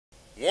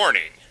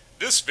Warning: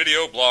 this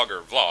video blog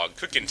or vlog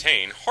could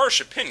contain harsh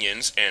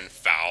opinions and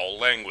foul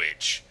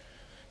language.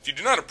 If you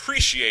do not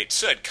appreciate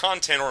said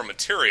content or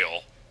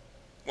material,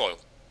 well,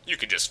 you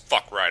could just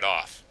fuck right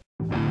off.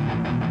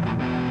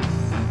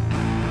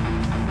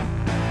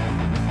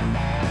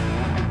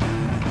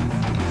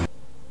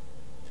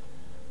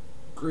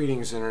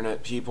 Greetings,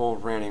 internet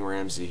people.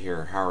 RantingRamsay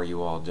here. How are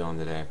you all doing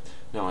today?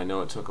 Now, I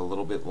know it took a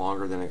little bit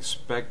longer than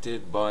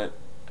expected, but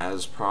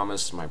as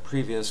promised in my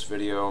previous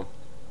video,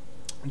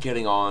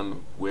 getting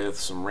on with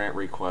some rant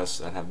requests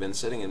that have been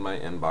sitting in my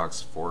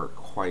inbox for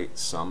quite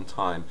some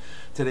time.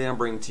 Today I'm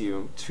bringing to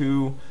you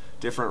two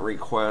different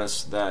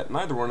requests that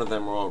neither one of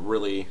them will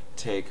really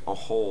take a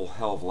whole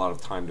hell of a lot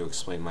of time to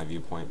explain my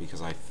viewpoint, because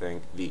I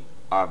think the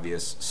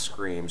obvious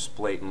screams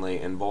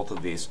blatantly in both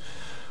of these.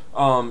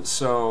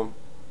 So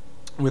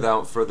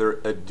without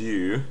further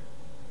ado,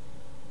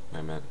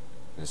 I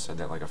said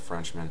that like a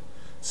Frenchman.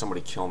 Somebody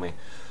kill me.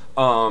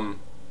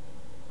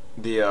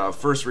 The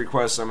first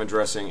request I'm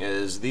addressing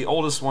is the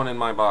oldest one in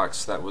my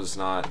box. That was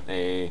not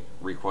a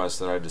request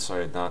that I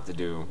decided not to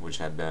do, which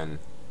had been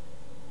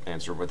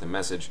answered with a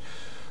message.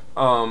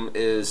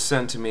 Is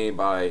sent to me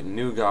by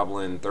New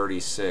Goblin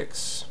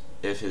 36,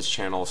 if his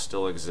channel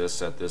still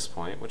exists at this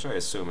point, which I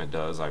assume it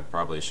does. I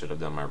probably should have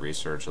done my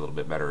research a little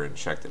bit better and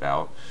checked it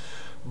out.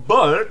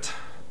 But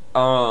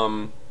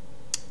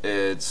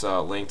it's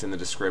linked in the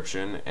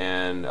description,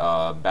 and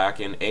back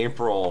in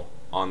April,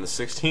 on the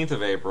 16th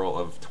of April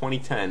of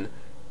 2010,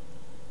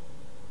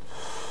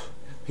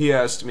 he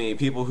asked me,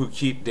 people who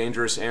keep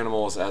dangerous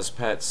animals as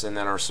pets and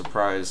then are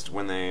surprised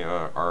when they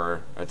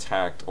are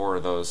attacked, or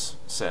those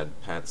said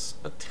pets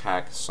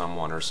attack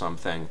someone or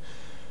something,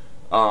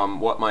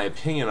 what my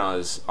opinion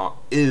was.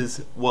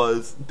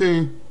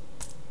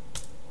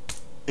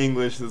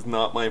 English is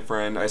not my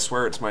friend. I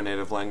swear it's my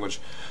native language.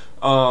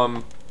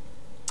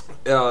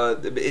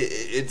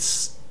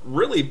 It's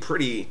really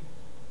pretty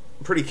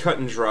cut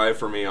and dry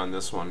for me on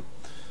this one.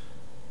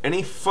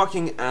 Any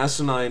fucking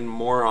asinine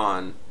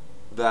moron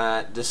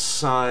that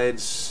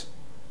decides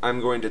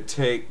I'm going to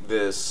take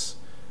this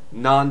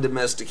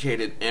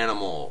non-domesticated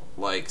animal,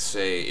 like,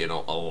 say, a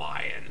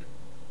lion.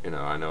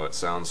 I know it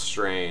sounds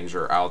strange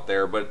or out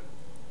there, but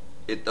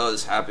it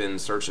does happen.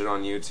 Search it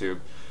on YouTube.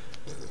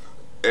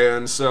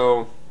 And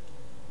so,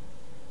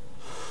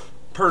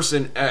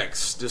 person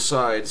X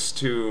decides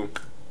to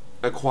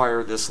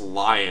acquire this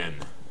lion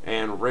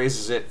and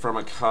raises it from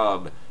a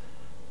cub,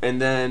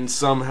 and then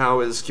somehow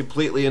is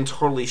completely and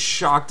totally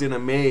shocked and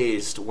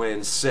amazed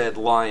when said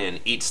lion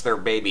eats their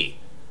baby.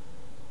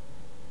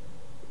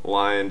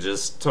 Lion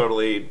just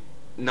totally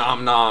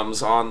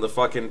nom-noms on the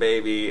fucking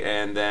baby,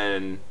 and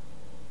then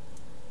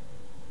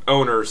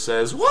owner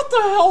says, "What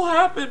the hell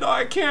happened?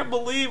 I can't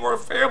believe our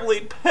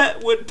family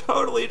pet would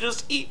totally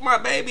just eat my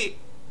baby."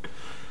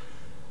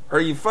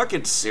 Are you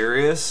fucking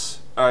serious?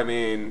 I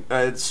mean,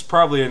 it's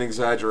probably an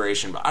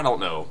exaggeration, but I don't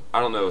know.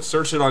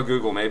 Search it on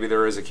Google. Maybe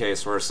there is a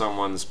case where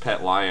someone's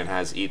pet lion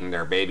has eaten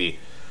their baby,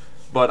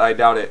 but I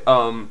doubt it.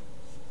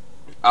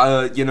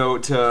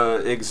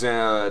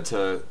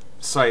 To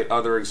cite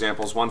other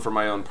examples, one from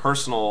my own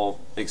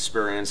personal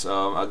experience,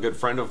 a good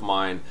friend of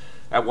mine,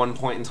 at one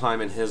point in time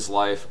in his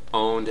life,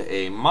 owned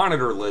a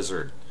monitor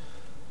lizard.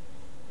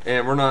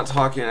 And we're not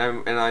talking,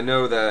 and I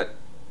know that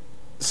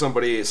some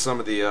of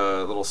the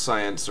little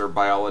science or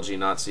biology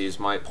Nazis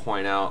might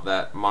point out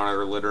that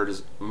monitor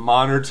lizard,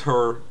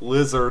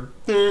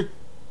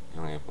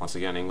 once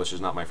again, English is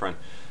not my friend,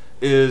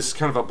 is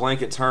kind of a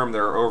blanket term.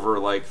 There are over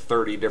like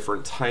 30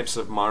 different types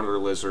of monitor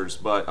lizards,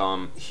 but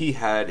he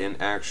had an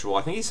actual,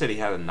 I think he said he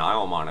had a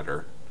Nile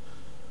monitor.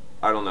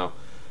 I don't know.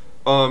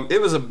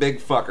 It was a big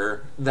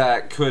fucker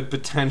that could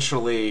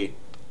potentially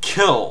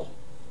kill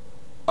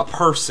a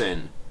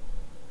person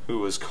who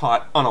was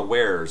caught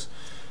unawares.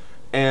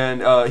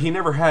 And he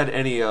never had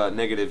any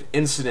negative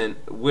incident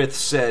with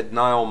said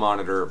Nile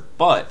monitor,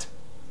 but,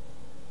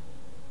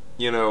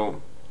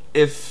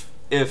 if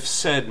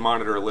said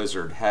monitor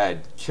lizard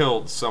had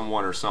killed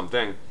someone or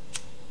something,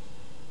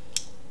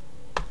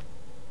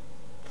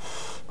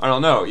 I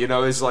don't know,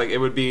 it's like, it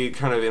would be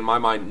kind of, in my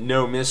mind,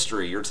 no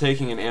mystery. You're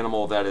taking an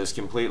animal that is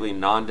completely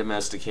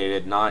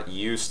non-domesticated, not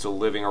used to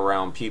living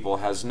around people,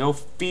 has no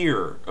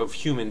fear of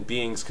human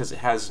beings because it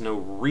has no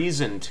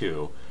reason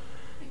to,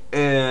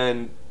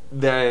 and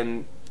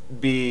then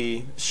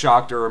be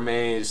shocked or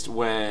amazed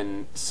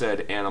when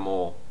said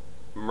animal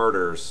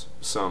murders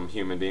some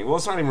human being. Well,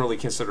 it's not even really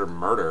considered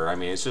murder. I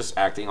mean, it's just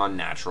acting on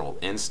natural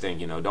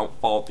instinct, Don't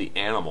fault the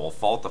animal,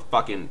 fault the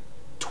fucking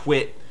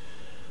twit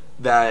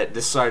that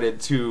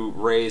decided to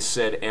raise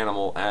said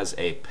animal as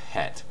a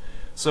pet.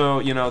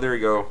 So, there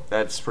you go.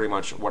 That's pretty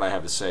much what I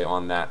have to say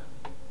on that.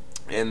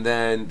 And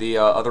then the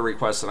other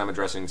request that I'm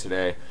addressing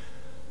today,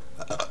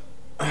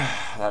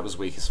 that was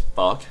weak as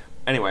fuck.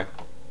 Anyway,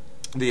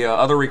 the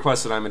other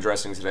request that I'm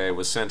addressing today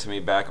was sent to me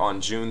back on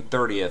June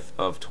 30th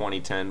of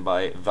 2010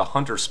 by The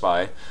Hunter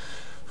Spy,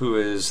 who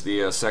is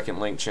the second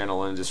link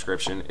channel in the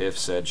description, if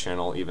said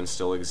channel even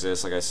still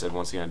exists. Like I said,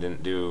 once again, I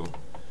didn't do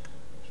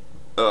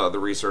the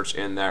research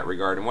in that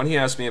regard. And what he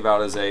asked me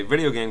about is a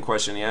video game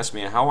question. He asked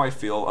me how I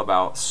feel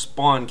about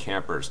spawn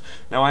campers.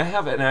 Now, I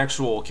have an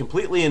actual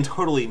completely and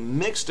totally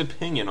mixed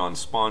opinion on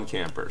spawn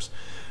campers.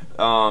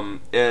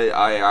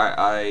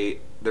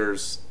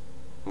 There's,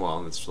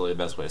 well, that's really the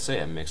best way to say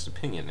it, mixed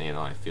opinion. You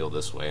know, I feel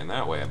this way and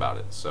that way about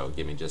it. So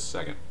give me just a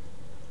second.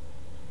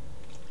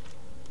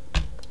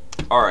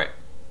 Alright,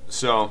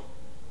 so,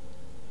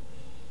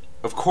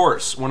 of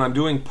course, when I'm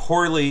doing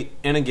poorly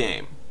in a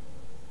game,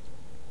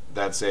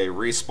 that's a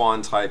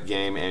respawn type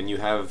game, and you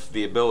have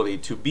the ability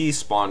to be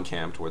spawn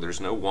camped where there's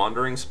no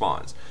wandering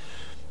spawns.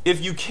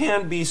 If you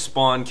can be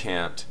spawn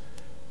camped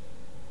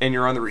and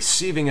you're on the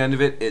receiving end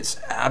of it, it's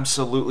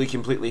absolutely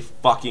completely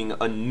fucking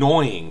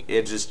annoying.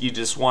 You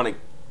just want to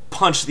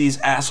punch these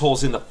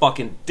assholes in the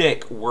fucking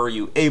dick. Were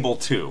you able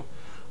to?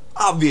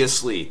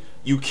 Obviously,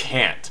 you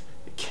can't.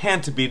 It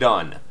can't be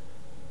done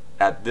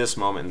at this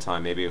moment in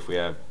time. Maybe if we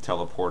have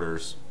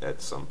teleporters at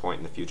some point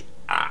in the future.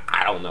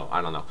 I don't know.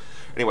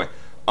 Anyway,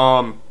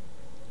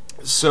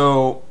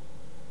 so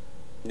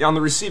on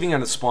the receiving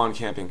end of spawn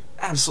camping,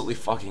 absolutely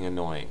fucking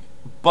annoying.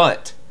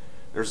 But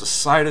there's a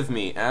side of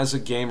me as a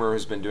gamer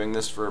who's been doing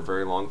this for a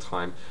very long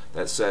time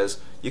that says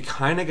you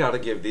kind of got to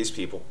give these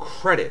people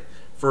credit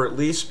for at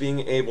least being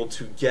able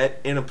to get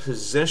in a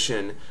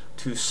position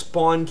to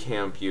spawn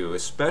camp you,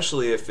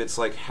 especially if it's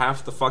like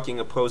half the fucking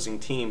opposing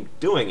team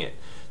doing it.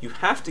 You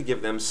have to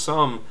give them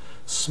some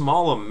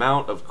small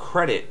amount of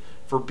credit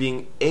for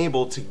being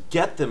able to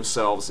get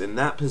themselves in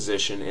that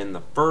position in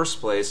the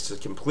first place to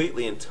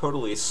completely and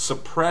totally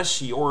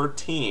suppress your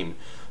team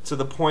to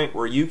the point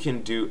where you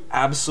can do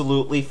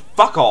absolutely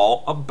fuck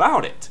all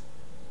about it.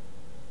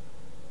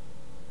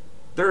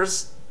 There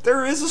is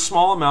a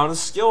small amount of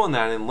skill in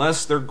that,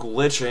 unless they're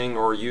glitching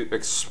or you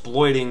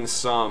exploiting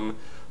some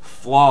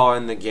flaw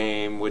in the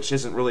game, which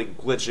isn't really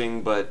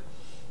glitching, but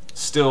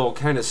still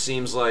kind of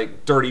seems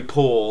like dirty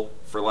pool,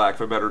 for lack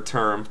of a better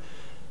term.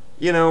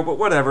 You know, but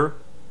whatever.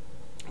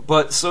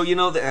 But, so, you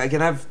know, I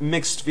can have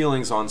mixed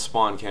feelings on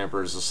spawn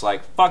campers. It's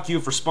like, fuck you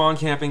for spawn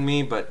camping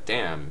me, but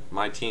damn,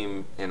 my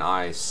team and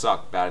I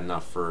suck bad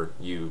enough for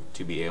you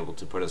to be able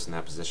to put us in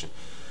that position.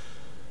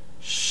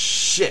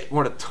 Shit,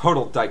 what a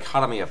total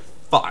dichotomy of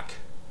fuck.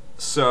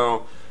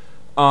 So,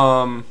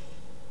 that's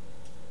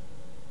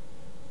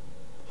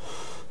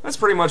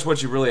pretty much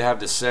what you really have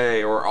to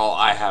say, or all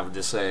I have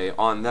to say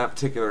on that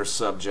particular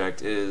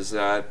subject, is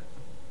that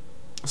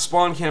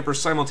spawn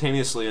campers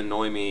simultaneously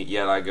annoy me,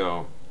 yet I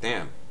go,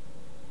 damn,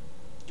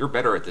 you're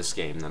better at this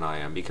game than I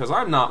am, because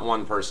I'm not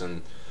one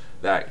person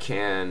that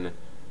can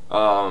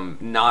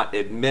not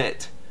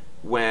admit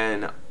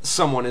when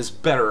someone is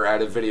better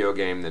at a video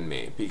game than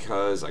me,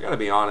 because I gotta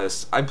be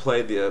honest, I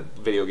play the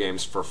video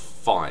games for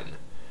fun,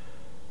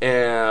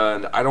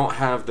 and I don't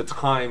have the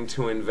time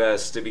to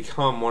invest to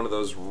become one of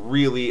those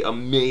really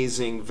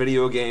amazing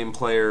video game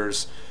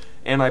players,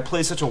 and I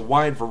play such a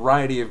wide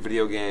variety of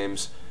video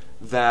games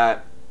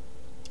that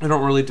I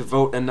don't really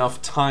devote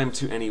enough time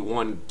to any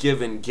one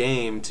given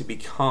game to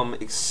become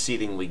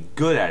exceedingly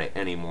good at it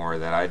anymore,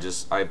 that I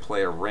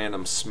play a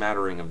random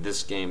smattering of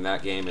this game,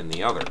 that game, and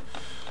the other.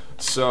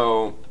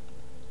 So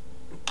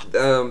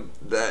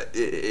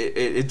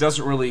it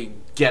doesn't really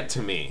get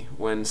to me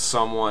when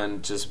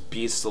someone just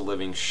beats the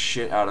living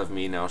shit out of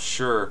me. Now,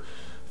 sure,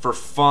 for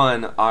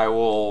fun, I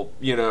will,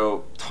 you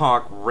know,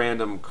 talk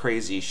random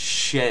crazy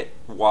shit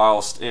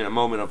whilst in a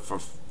moment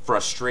of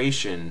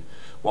frustration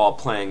while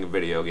playing a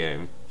video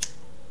game.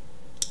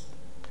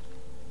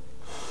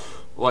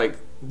 Like,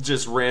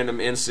 just random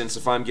instance,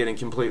 if I'm getting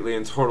completely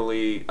and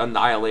totally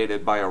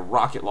annihilated by a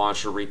rocket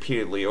launcher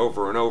repeatedly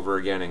over and over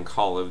again in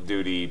Call of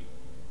Duty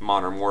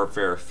Modern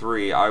Warfare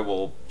 3, I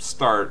will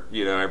start,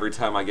 you know, every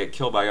time I get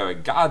killed by a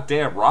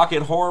goddamn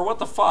rocket whore, what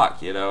the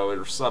fuck, you know,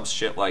 or some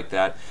shit like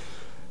that.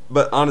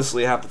 But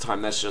honestly, half the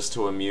time that's just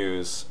to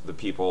amuse the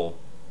people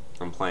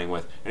I'm playing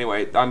with.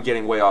 Anyway, I'm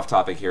getting way off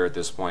topic here at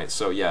this point,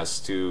 so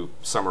yes, to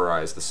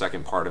summarize the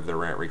second part of the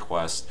rant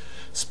request,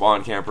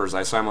 spawn campers,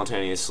 I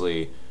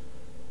simultaneously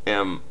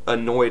am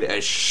annoyed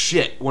as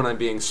shit when I'm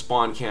being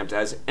spawn camped,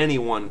 as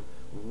anyone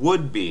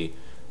would be,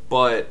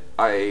 but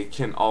I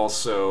can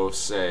also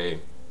say,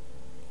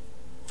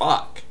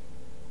 fuck,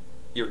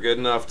 you're good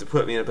enough to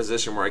put me in a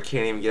position where I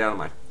can't even get out of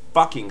my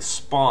fucking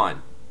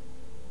spawn.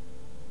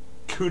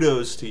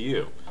 Kudos to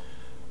you.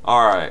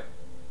 Alright,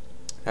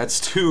 that's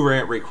 2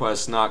 rant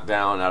requests knocked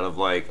down out of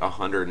like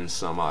 100 and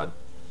some odd.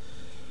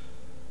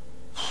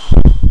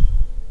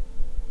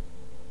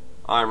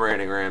 I'm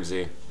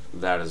RantingRamsay.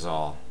 That is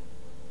all.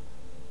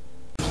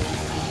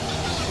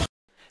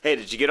 Hey,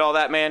 did you get all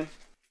that, man?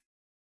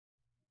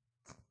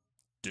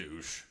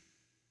 Douche.